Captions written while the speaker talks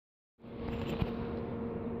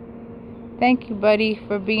Thank you, buddy,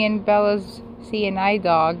 for being Bella's seeing eye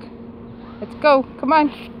dog. Let's go. Come on.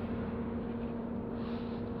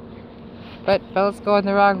 But Bella's going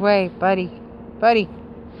the wrong way, buddy. Buddy.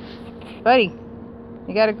 Buddy.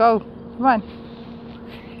 You gotta go. Come on.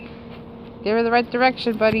 Give her the right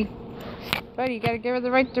direction, buddy. Buddy, you gotta give her the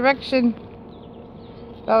right direction.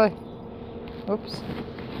 Bella. Oops.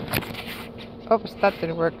 Oops, that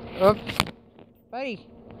didn't work. Oops. Buddy,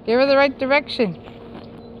 give her the right direction.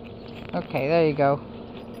 Okay, there you go.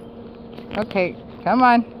 Okay, come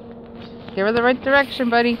on. Give her the right direction,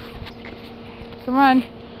 buddy. Come on.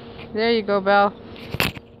 There you go, Belle.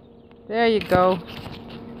 There you go.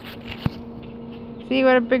 See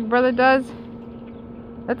what a big brother does?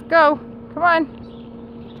 Let's go. Come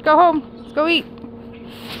on. Let's go home. Let's go eat.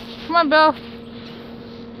 Come on, Belle.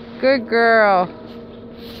 Good girl.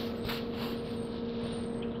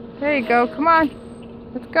 There you go. Come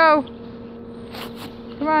on. Let's go.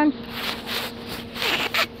 Come on.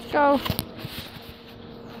 Let's go.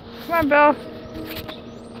 Come on, Belle.